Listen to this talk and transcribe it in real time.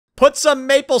Put some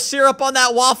maple syrup on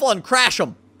that waffle and crash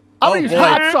them. I'm gonna use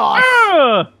hot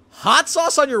sauce. Hot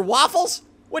sauce on your waffles?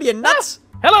 What are you, nuts?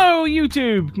 Hello,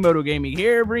 YouTube. Camodo Gaming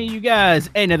here, bringing you guys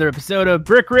another episode of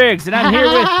Brick Rigs, and I'm here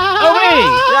with Yay!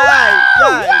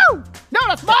 No,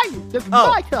 that's mine. That's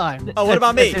my time. Oh, what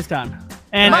about me? It's his time.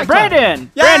 And My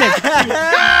Brandon. Yeah! Brandon.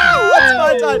 That's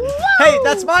my time. Hey,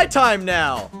 that's my time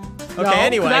now. Okay, No,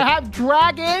 anyway. I have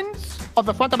dragons on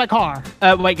the front of my car.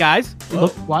 Wait, guys.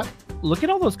 What? Look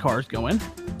at all those cars going.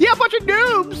 Yeah, a bunch of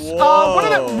noobs.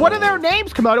 Whoa. What are their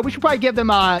names, Camodo? We should probably give them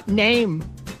a name.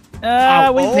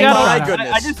 Oh my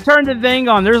goodness. I just turned the thing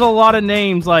on. There's a lot of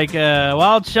names like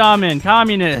Wild Shaman,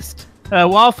 Communist,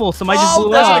 Waffle. Somebody just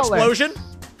blew that's an up. explosion?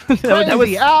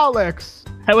 Crazy Alex.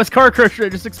 That was Car Crusher.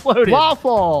 It just exploded.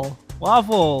 Waffle.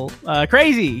 Waffle.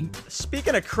 Crazy.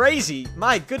 Speaking of crazy,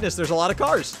 my goodness, there's a lot of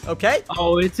cars. Okay.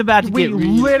 Oh, it's about to We get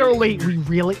literally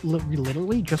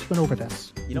just went over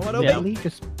this. You know what, Yeah. Obi?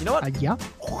 You know what? Yeah.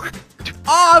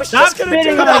 Oh, I was Stop just gonna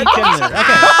spitting do on that. each other. Okay.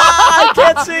 I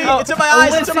can't see. Oh, It's in my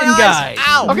eyes. It's in my listen, eyes. guys.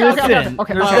 Ow. Okay, Listen,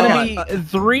 okay. there's Oh, going to be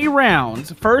 3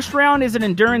 rounds. First round is an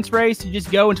endurance race. You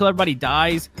just go until everybody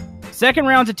dies. Second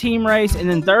round's a team race, and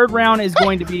then third round is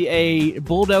going to be a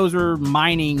bulldozer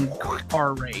mining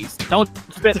car race. Don't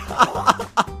spit.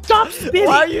 Stop spitting.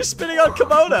 Why are you spitting on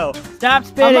Komodo? Stop I'm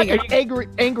spitting. like an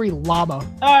angry llama.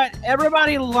 All right,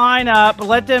 everybody line up.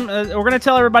 Let them. We're going to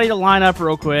tell everybody to line up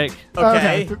real quick.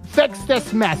 Okay. Fix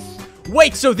this mess.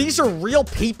 Wait, so these are real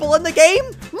people in the game?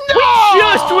 No!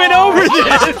 Just went over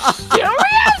this.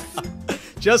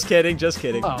 Serious? Just kidding. Just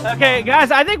kidding. Oh, Okay,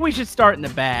 guys, I think we should start in the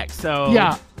back. So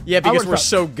Yeah. Yeah, because would we're go-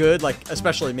 so good, like,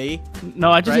 especially me.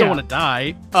 No, I just Right. don't want to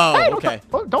die. Oh, Hey, okay.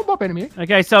 don't bump into me.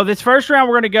 Okay, so this first round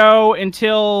we're gonna go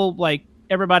until like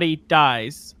everybody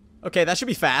dies. Okay, that should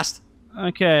be fast.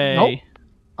 Okay. Nope.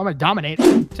 I'm gonna dominate.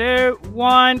 2,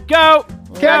 1, go!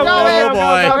 Okay, Go,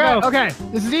 go, boy. Okay.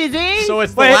 This is easy. So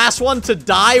it's the Wait. last one to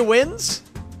die wins?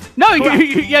 No,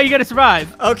 yeah, you gotta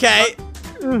survive. Okay.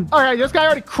 Okay, this guy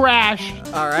already crashed.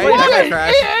 All right. What I got an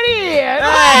crashed. idiot!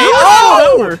 Hey, You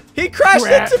oh! were over. He crashed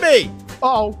Crap. into me.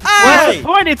 Oh. What's Hey! the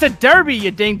point? It's a derby, you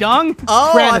ding dong.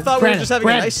 Oh, I Brandon, thought we were just having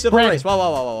a nice civil Brandon. race.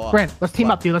 Whoa. Brent, let's team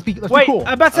up, dude. Let's be Wait, cool.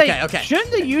 I'm about to say, Okay. shouldn't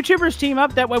the YouTubers team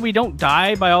up? That way we don't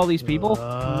die by all these people.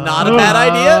 Not a bad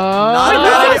idea. Not a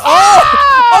bad idea.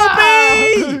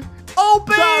 Oh! OB!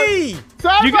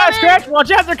 You guys scratch. Watch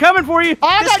out, they're coming for you.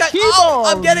 I This got guy, keyboard. oh,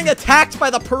 I'm getting attacked by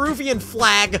the Peruvian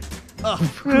flag. Ugh,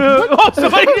 Oh,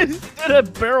 somebody just did a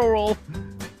barrel roll.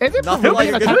 Is it nothing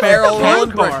like a good barrel roll in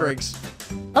Brick Rigs.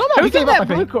 I don't know. Who's in that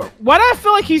blue car? Why do I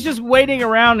feel like he's just waiting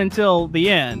around until the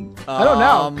end? I don't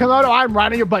know. Komodo, I'm right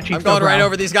on your butt cheeks. I'm going right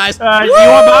over these guys. You want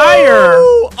to buy or?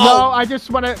 Woo! No,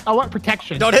 I want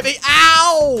protection. Don't hit me.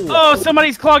 Ow! Oh,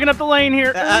 somebody's clogging up the lane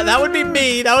here. That would be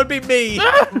me. That would be me. I'm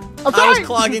I was sorry.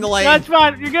 clogging the lane. That's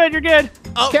fine. You're good. You're good.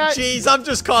 Oh, Okay. jeez. I'm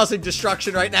just causing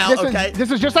destruction right now. Okay. This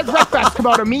is just like Wreckfest,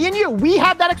 Komodo. Me and you, we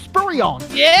have that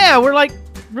experience. Yeah, we're like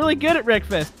really good at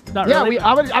Wreckfest. Not Yeah, really.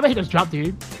 I'm gonna hit this jump,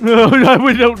 dude. No, I'm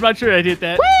not sure I did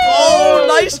that. Oh,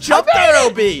 nice jump there,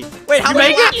 OB. Wait, how You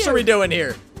many make it? laps are we doing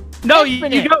here? No,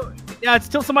 Infinite. you go. Yeah, it's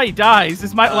till somebody dies.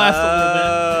 This might last a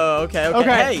Oh, okay.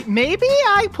 Okay, Hey. maybe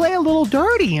I play a little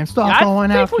dirty and start little bit.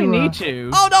 going I after. think we need to.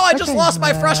 Oh, no, I just lost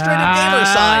my frustrated gamer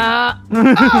side.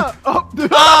 Oh,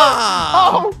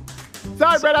 Ah! oh,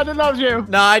 sorry, Brett, I didn't love you.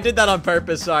 No, I did that on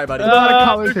purpose. Sorry, buddy.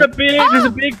 There's a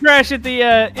big crash at the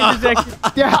intersection.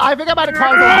 Yeah, I think I might have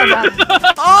caused a lot of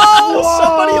that. Oh, Whoa.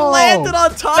 somebody landed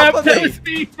on top of that me. was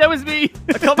me. That was me.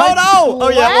 Komodo! Oh,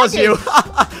 yeah, it was you.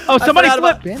 Oh, somebody forgot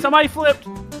about- flipped. Somebody flipped.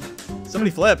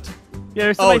 Somebody flipped. Yeah,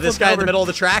 there's Oh, somebody this flipped guy in over. the middle of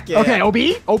the track? Yeah. Okay, OB,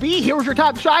 here's your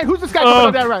time to shine. Who's this guy Oh. coming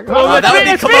up there right? Oh, That would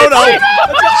be It's me, Komodo.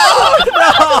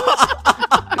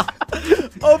 Oh,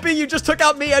 no. OB, you just took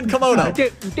out me and Komodo.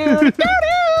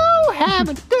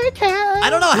 Having a good time. I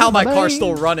don't know how my car's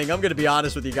still running. I'm going to be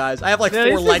honest with you guys. I have like Yeah,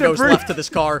 4 this is a Legos pretty- left to this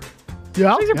car.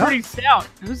 Yeah, These are pretty stout.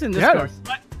 Who's in this Yeah. car?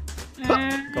 What?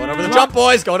 Going over the jump,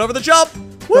 boys. Going over the jump.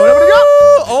 Woo! over the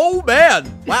jump. Oh,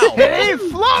 man. Wow. He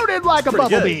floated like a Pretty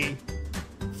good. bumblebee.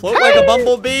 Float like a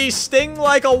bumblebee, sting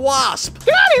like a wasp.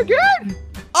 Get out of here, dude.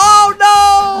 Oh,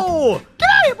 no! Get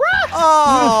out of here, bro.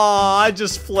 Oh, I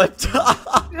just flipped.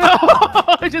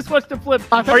 I just watched the flip.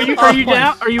 I Are you think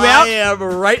down? Are you I out? am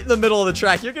right in the middle of the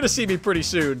track. You're going to see me pretty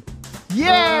soon.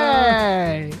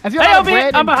 Yay. I feel Hey, like Obi,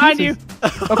 bread I'm in behind pieces.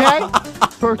 you. Okay?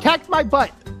 Protect my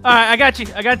butt. All right, I got you.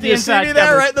 I got the You see inside me there,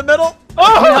 covered. right in the middle?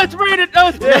 Oh, it's Brandon. Oh,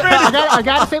 it's Brandon. I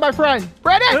gotta save my friend.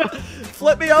 Brandon!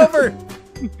 Flip me over.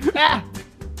 Ah,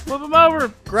 Flip him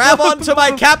over. Grab onto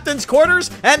my captain's quarters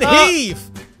and heave.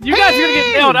 You guys are gonna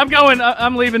get nailed. I'm going.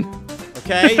 I'm leaving.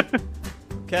 Okay.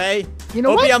 Okay. You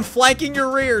know Opie, what? I'm flanking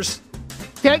your rears.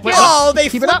 Can't get Oh, they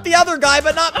Keep it flipped up. the other guy,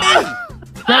 but not me.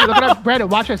 Brandon, look at that. Brandon,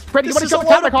 watch this. Brandon, you This want to is a jump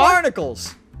on top load of the of car?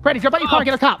 barnacles. Brandon, jump on your car.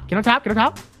 Get on top. Get on top. Get on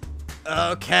top.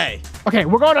 Okay. Okay,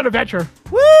 we're going on an adventure.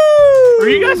 Woo! Are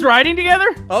you guys riding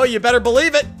together? Oh, you better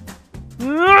believe it.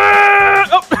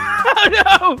 Oh,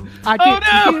 no!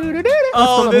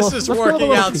 Oh, this is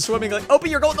working out swimmingly. Opie,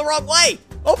 you're going the wrong way.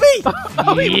 Opie! Yeah.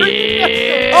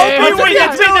 Opie, what are you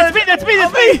That's me.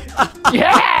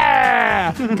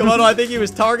 Yeah. Camodo, I think he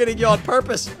was targeting you on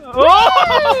purpose.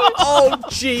 Oh! Oh,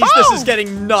 jeez, this is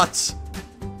getting nuts.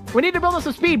 We need to build us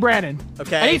some speed, Brandon. I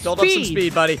Okay, need build up some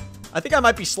speed, buddy. I think I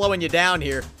might be slowing you down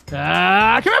here.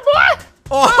 Come here, boy.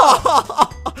 Oh,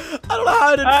 I don't know how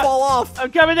I didn't fall off. I'm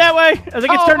coming that way. I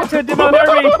think it's turned into a demo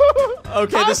derby.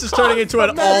 Okay, this is turning into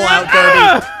an all-out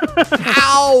derby.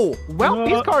 Ow! Well,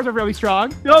 these cars are really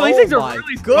strong. No, these things are my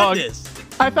really strong. goodness.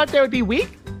 I thought they would be weak.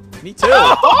 Me too.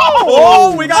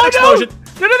 Oh, we got explosion.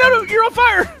 No, you're on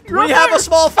fire. We have a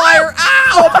small fire.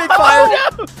 Ow, a big fire.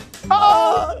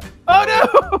 Oh, Oh no!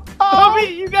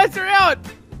 Opie, you guys are out.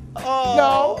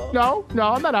 Oh. no,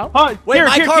 I'm not out. Wait,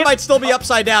 my car might still be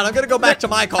upside down. I'm gonna go back to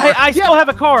my car. Hey, I still have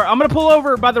a car. I'm gonna pull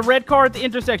over by the red car at the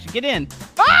intersection. Get in.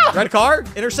 Red car?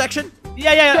 Intersection?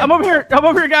 Yeah. I'm over here. I'm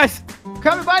over here, guys.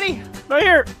 Come, buddy. Right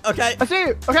here. Okay. I see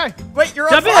you. Okay. Wait, you're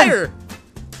Jump on in. fire.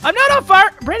 I'm not on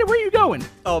fire. Brandon, where are you going?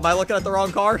 Oh, am I looking at the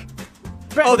wrong car?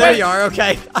 Brandon, Oh, there you are.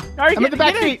 Okay. Are you I'm in the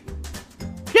back get in. seat.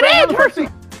 Get Brandon, in. the first seat.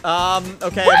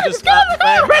 Okay, Brandon, I'm just... get in the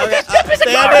car. Brandon, okay, just jump in the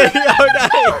standing. Okay.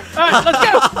 All right, let's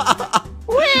go.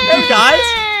 Hey, guys.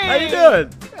 How you doing?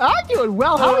 I'm doing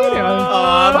well. How are you doing?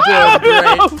 I'm doing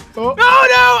great. No!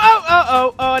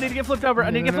 Oh, I need to get flipped over. I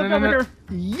need to get flipped over here.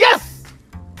 Yes.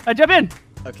 I jump in.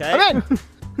 Okay. I'm in.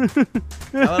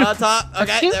 Coming on top.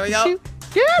 Okay, there we go.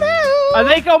 Get out. I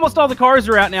think almost all the cars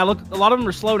are out now. Look, a lot of them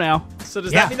are slow now. So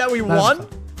does Yeah. that mean that we won?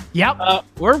 Yep.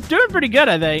 We're doing pretty good,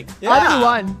 I think. Yeah. I think we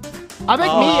won. I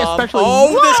think me especially.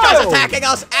 Oh, this guy's Whoa. attacking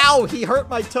us. Ow, he hurt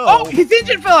my toe. Oh, his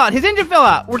engine fell out.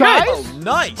 We're Guys? good. Oh,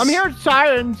 nice. I'm hearing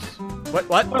sirens. What?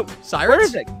 Oh, Sirens? where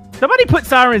is it? Somebody put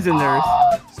sirens in there.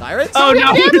 Sirens? Oh,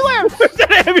 no. The ambulance. Where's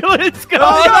that ambulance going?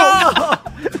 Oh,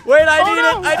 no. Wait, I need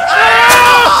no.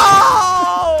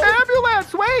 it.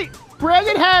 Ambulance. Wait.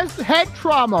 Brandon has head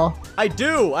trauma. I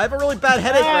do. I have a really bad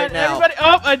headache right now. Everybody,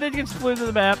 oh, I think it's flew to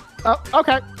the map. Oh,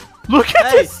 okay. Look at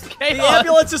Hey, this the chaos.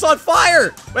 ambulance is on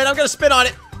fire. Wait, I'm going to spin on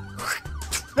it.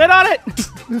 Spit on it.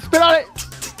 Spit on it.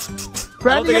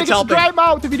 Brandon, you're think it's gonna get some dry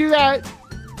mouth if you do that.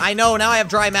 I know. Now I have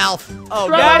dry mouth. Oh, no.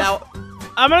 Dry- Now.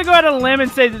 I'm going to go out on a limb and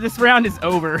say that this round is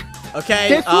over. Okay.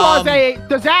 This was a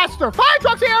disaster. Fire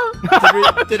truck's here.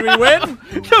 Did we win?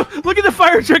 No, look at the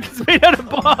fire truck. It's made out of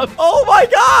bombs. Oh, my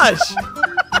gosh.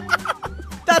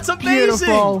 That's amazing.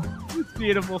 Beautiful. It's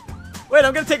beautiful. Wait,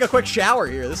 I'm going to take a quick shower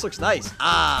here. This looks nice.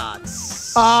 That's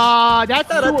sewer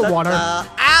water.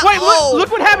 Wait, look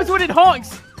what happens when it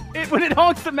honks. When it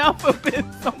honks, the mouth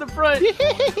opens on the front.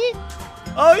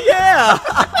 Oh, yeah.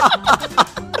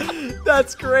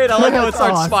 That's great. I like how it That's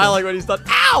starts awesome. smiling when he's done.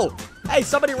 Ow! Hey,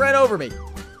 somebody ran over me.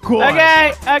 Cool.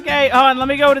 Okay. Hold on. Let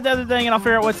me go to the other thing and I'll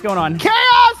figure out what's going on.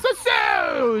 Chaos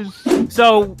ensues.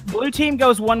 So, blue team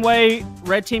goes one way,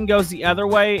 red team goes the other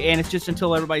way, and it's just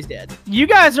until everybody's dead. You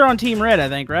guys are on team red, I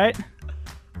think, right?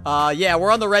 Yeah,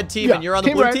 we're on the red team Yeah, and you're on the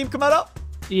team blue red. team, Camodo?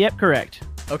 Yep, correct.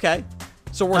 Okay.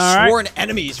 So we're All right. sworn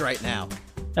enemies right now.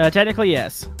 Technically,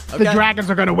 yes. Okay. The dragons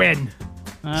are gonna win.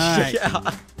 All right.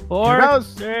 Yeah. 4, Here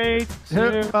goes. 3, 2.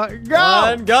 Go.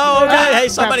 One, go. Okay. Hey,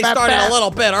 somebody Bap, bap, started bap. a little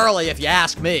bit early, if you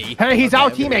ask me. Hey, he's Okay, our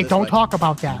I'm gonna go teammate. this Don't way. talk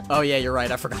about that. Oh, yeah, you're right.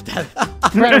 I forgot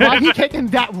that. Brandon, why are you taking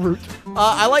that route?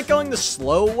 I like going the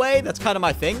slow way. That's kind of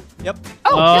my thing. Yep.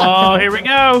 Oh, yeah. here we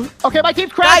go. Okay, my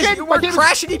team's crashing. Guys, my we're team's...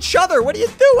 crashing each other. What are you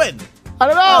doing? I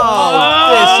don't know.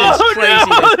 Oh, this is crazy.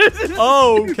 No, this is-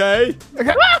 Okay.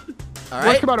 Okay. All Where's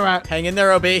right. Camodo at? Hang in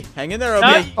there, OB. Hang in there,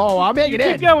 OB. Oh, I'm making it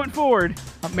Keep in. going forward.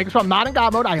 I'm making sure I'm not in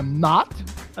God mode. I am not.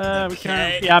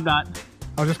 Okay. Yeah, I'm not.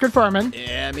 I was just confirming.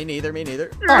 Yeah, me neither. Me neither.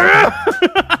 Alright.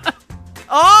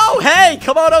 Oh, hey,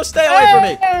 Camodo, stay away from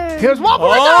me. Here's Waffle Oh,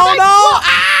 right there, no. Oh,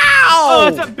 Ow.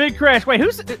 it's a big crash. Wait,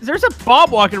 there's a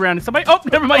Bob walking around. And somebody. Oh,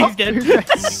 never mind. He's dead.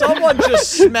 Someone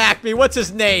just smacked me. What's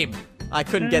his name? I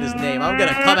couldn't get his name. I'm going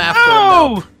to come after him,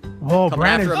 Oh! Whoa, Coming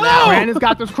Brandon's, after him now. Brandon's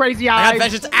got those crazy though. I eyes. got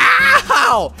vengeance.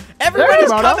 Ow! Everybody's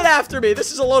Camodo. coming after me.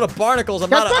 This is a load of barnacles. I'm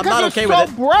That's not because okay you're with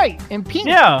so it. bright and pink.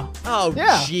 Yeah. Oh,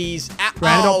 Yeah. jeez.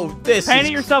 Brandon, Oh, this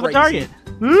Painting is yourself crazy. a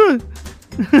target.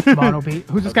 Come on, OP.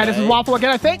 Who's this guy? This is Okay. Waffle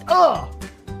again, I think. Ugh.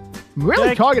 I'm really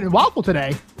Check. targeting Waffle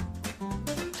today.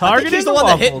 I think he's the one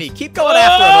that hit me. Keep going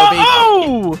after him, OB.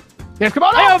 Oh! Yes, come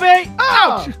on. Hey, Obey!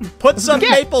 Oh. Put some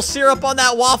Get. maple syrup on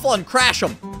that waffle and crash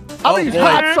him. I'm gonna use boy.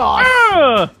 hot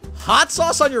sauce. Hot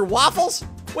sauce on your waffles?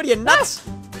 What are you, nuts?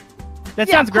 That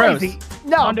sounds gross. Crazy.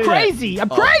 No, I'm Don't do crazy. I'm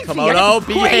crazy. Komodo,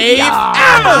 behave. Crazy.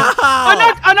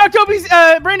 I knocked Toby's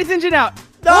Brandy's engine out.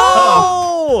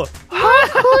 No! How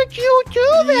could you do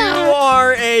You that?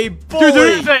 are a bully.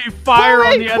 Dude, there's a fire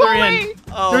on the other end.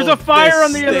 Oh, There's a fire this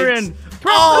on the other stinks. end.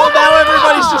 Oh, now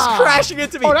everybody's just crashing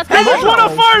into me. Oh, that's Hey, there's Komodo. one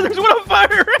on fire. There's one on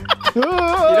fire. You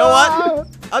know what?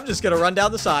 I'm just gonna run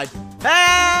down the side.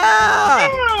 Ah!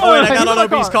 Oh, wait, I Hey, got who's on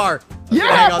my OB's car. Yeah,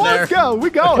 Hang on let's there. go. We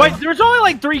go. Wait, there's only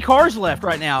like 3 cars left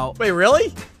right now. Wait,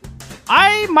 really?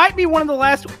 I might be one of the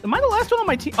last. Am I the last one on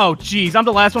my team? Oh, jeez, I'm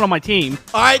the last one on my team.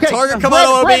 All right, Okay, target Brett,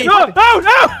 Camodo, Brett, OB.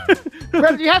 No!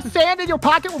 Brett, do you have sand in your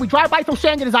pocket when we drive by? Throw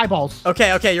sand in his eyeballs.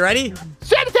 Okay, you ready?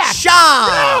 Sand attack.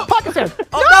 Shot! Pocket sand.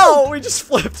 Oh no, we just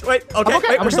flipped. Wait, okay, okay,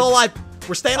 wait, I'm we're still alive.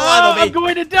 We're staying Oh, alive, I'm OB.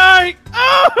 going to die.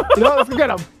 Oh! You know, let's go get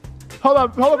him. Hold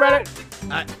on, Brett. All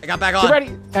right, I got back Get on.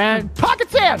 ready. And pocket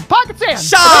sand. Pocket sand.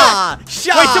 Shot!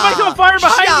 Shot! Wait, somebody's on fire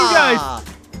behind you guys. Shot!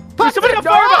 There's somebody on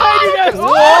fire behind you guys.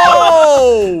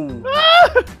 Whoa! All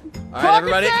right,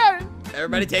 Pocket sand.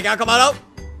 everybody, take out Camodo.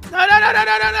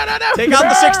 No. Take out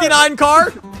the 69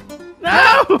 car.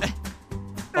 No.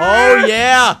 Oh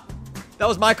yeah, that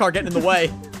was my car getting in the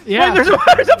way. Yeah. Wait,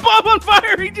 there's a bomb on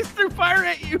fire. He just threw fire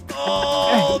at you.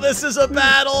 Oh, this is a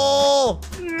battle.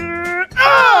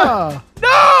 Ah! Ah.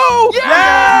 No!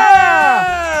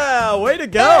 Yeah! Way to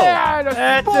go. Yeah, the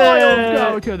That's spoils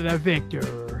it. go to the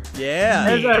victor. Yeah.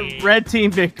 There's a red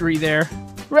team victory there.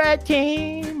 Red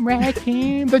team,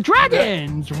 the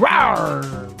dragons.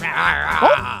 Rawr.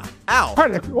 Ow.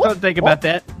 Pardon me. Don't think about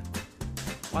that. Why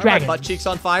are my Dragons. butt cheeks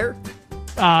on fire?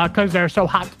 Because they're so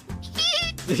hot.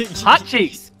 Hot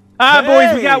cheeks.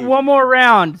 Boys, we got Hey. one more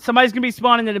round. Somebody's gonna be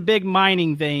spawning in a big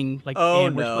mining thing, like, Oh,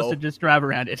 and we're no. supposed to just drive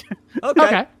around it. Okay.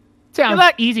 Okay. Sounds Good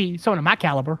luck. easy. Someone of my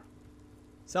caliber.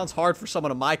 Sounds hard for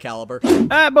someone of my caliber.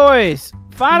 Boys,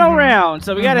 final round.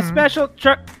 So we got a special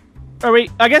truck. Are we?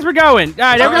 I guess we're going. All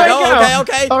right, everybody go.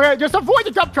 Okay. Okay, just avoid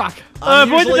the dump truck. I'm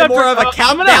Avoid the usually dump more truck. of a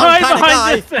I'm gonna countdown hide kind of behind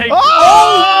guy. this thing.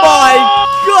 Oh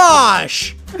my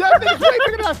gosh! That thing's way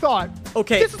bigger than I thought.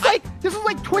 Okay, This is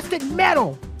like twisted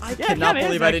metal. I Yeah, it cannot kinda is,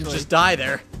 believe I didn't actually. just die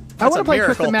there. I That's want a to play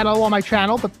miracle. twisted metal on my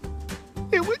channel, but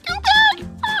it was too big.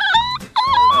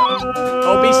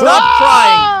 OB, stop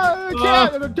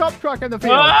crying. There's a dump truck in the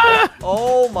field. Ah!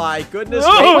 Oh my goodness.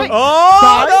 Oh, Wait.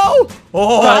 Oh no!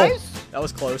 Oh, Guys, that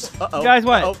was close. Uh-oh. Guys,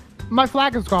 what? Uh-oh. my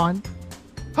flag is gone.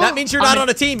 That means you're I'm not an- on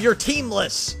a team. You're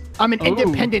teamless. I'm an Oh.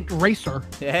 independent racer.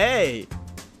 Hey.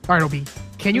 All right, OB.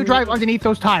 Can you drive underneath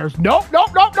those tires? Nope.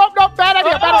 Bad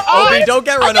idea. OB, don't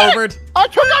get run over. I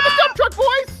took out the dump truck,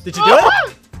 boys. Did you do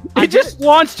it? He just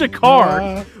launched a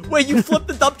car. Wait, you flipped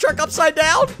the dump truck upside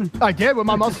down? I did with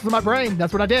my muscles in my brain.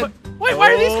 That's what I did. Wait,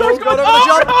 why are these cars Oh, going? go to the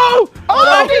jump. Oh no! Oh,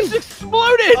 that no. just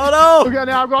exploded. Oh no! Okay,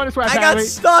 now I'm going this way. I got apparently.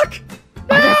 stuck.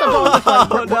 I guess I'm going this way.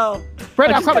 Oh no!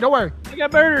 Brandon, I'm coming. Don't worry. I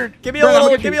got murdered. Give me a Brandon,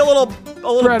 I'm little, gonna give me get a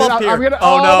little Brandon, bump here. I'm gonna-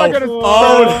 Oh oh no! my goodness.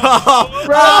 Oh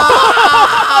no!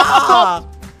 Ah!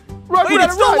 Run, Wait, it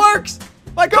Brandon, still run. works.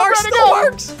 My car Brandon, still go.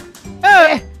 works.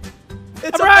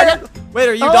 It's I'm up right. there. Wait,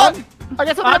 are you Oh, done? I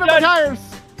guess I'm I'm having my done. tires.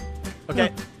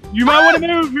 Okay. You might want to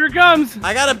move. Here it comes.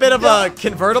 I got a bit of a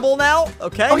convertible now.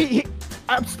 Okay. Oh,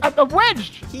 I'm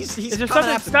wedged. He's Is there gonna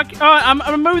something have to. stuck? I'm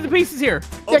gonna move the pieces here.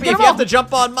 Opie, Yeah, if get you him have off. to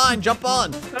jump on mine, jump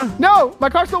on. No, my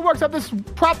car still works. I'm just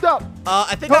propped up.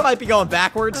 I think I might be going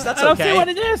backwards. That's I don't see okay. what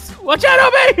it is. Watch out,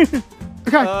 Obi!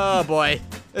 Okay. Oh boy,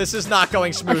 this is not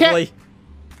going smoothly.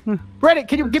 Brandon,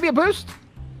 can you give me a boost?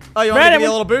 Oh, you want me to Brandon, give you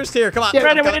a little boost here? Come on. Yeah,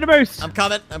 Brandon, we need a boost. I'm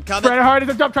coming. I'm coming. Brandon, hard.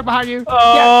 There's a dump truck behind you.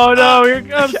 Oh no, here it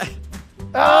comes. Okay.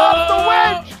 I'm still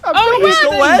wedged. I'm Oh, still He's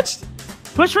still wedged?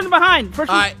 Push from the behind. Push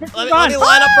All right, push let from me the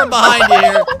line up from behind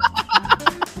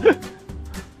you here.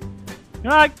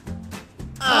 You're like,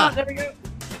 Ah, there we go.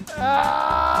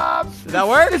 did that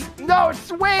work? No,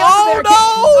 it's way Oh over no! there.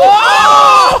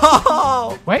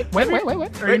 Oh! Wait. Are you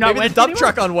Wait, not maybe the wedged dump anymore?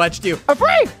 truck unwedged you. I'm free.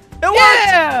 It worked!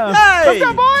 Yeah! Yay! Let's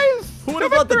go, boys. Who would To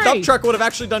have thought the dump victory. truck would have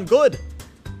actually done good?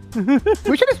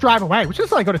 We should just drive away. We should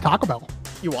just like go to Taco Bell.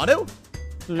 You want to?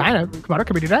 Kind of. Come on,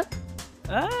 can we do that?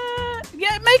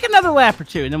 Yeah, make another lap or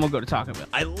two, and then we'll go to Taco Bell.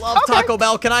 I love Okay. Taco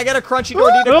Bell. Can I get a crunchy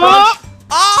gordita Oh! crunch?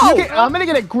 Oh! I'm gonna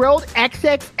get a grilled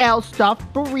XXL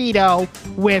stuffed burrito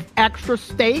with extra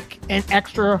steak and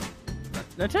extra.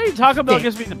 Did I tell you Taco Bell Steak.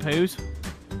 gives me the poos?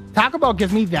 Taco Bell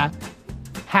gives me that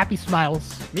happy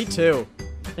smiles. Me too.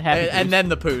 The happy And poos. then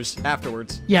the poos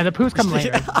afterwards. Yeah, the poos come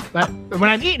later, but when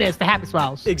I'm eating, it's the happy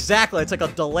smiles. Exactly. It's like a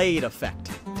delayed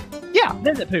effect. Yeah.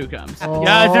 Then the poo comes. Oh.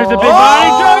 Guys, there's a big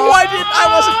Oh, mining I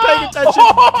wasn't paying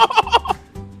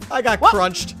attention. I got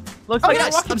crunched. Looks Oh, like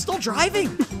yes, I'm still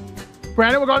driving.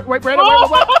 Brandon, we're going. Wait, Brandon, wait.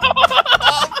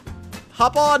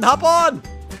 Hop on, hop on.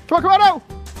 Come on, Camodo.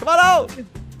 Come on out.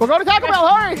 We're going to Taco Bell.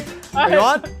 Hurry. Are you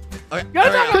on? Okay. Go to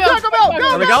there we Taco go. Bell. Taco Bell.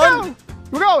 Go, Are we go, going? go.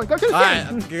 We're going. Go to the All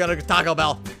city. right, you gotta go to Taco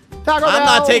Bell. Taco Bell. I'm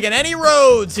not taking any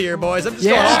roads here, boys. I'm just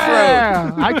going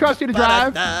off-road. I trust you to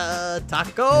drive.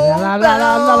 Taco La, la,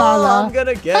 la, la, la, la. I'm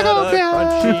gonna get Taco a Bell.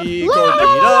 crunchy La, la,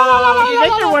 la, la, la, gordita. You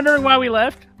think you're wondering why we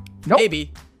left? Nope.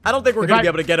 Maybe. I don't think we're If gonna I- be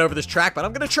able to get over this track, but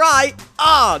I'm gonna try.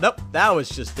 Oh, nope. That was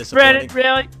just disappointing. Brandon,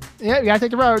 really? Yeah, you gotta take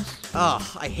the roads. Oh,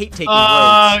 I hate taking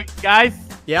roads. Guys.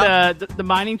 Yeah. The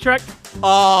mining truck.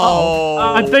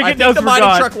 Oh. I think it knows the we're mining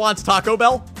gone. truck wants Taco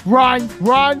Bell. Run.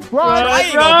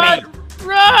 Triangle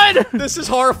Run! This is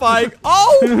horrifying.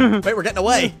 Oh! Wait, we're getting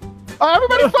away.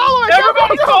 Everybody's following.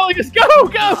 Everybody's following us. Go!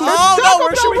 Oh, no,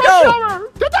 where should we go?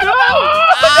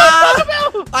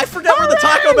 Ah, I forget where the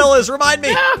Taco Bell is. Remind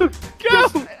me. Go!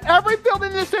 Every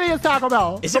building in the city is Taco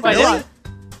Bell. Is it Right, really? is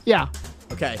Yeah.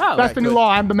 Okay. Oh. That's the new law.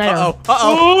 I'm the mayor. Uh-oh.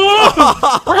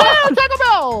 Uh-oh. We're here, Taco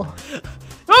Bell.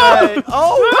 Okay.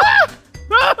 Oh!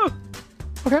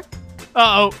 Okay.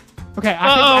 Uh-oh. Okay,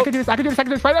 I can do this. I can do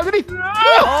this right underneath.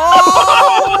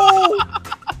 Oh!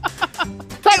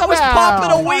 Taco It was Bell.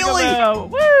 popping a wheelie.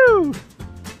 Woo!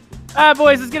 All right,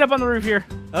 boys, let's get up on the roof here.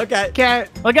 Okay. Okay.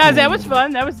 Well, guys, that was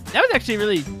fun. That was actually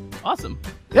really awesome.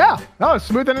 Yeah, that was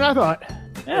smoother than I thought.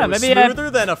 Yeah, It was maybe smoother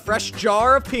than a fresh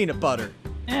jar of peanut butter.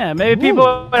 yeah, maybe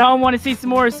people at home want to see some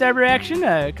more cyber action.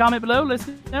 Comment below. Let us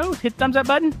know. Hit the thumbs up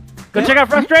button. Go check out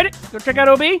Frustrated. Go check out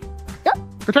OB. Yep.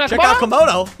 Go Check out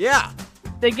Camodo. Yeah.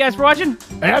 Thank you guys for watching.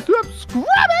 And subscribe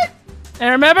it.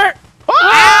 And remember,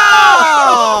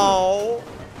 Ow!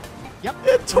 Yep.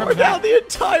 It tore down the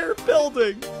entire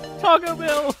building. Taco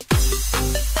Bell.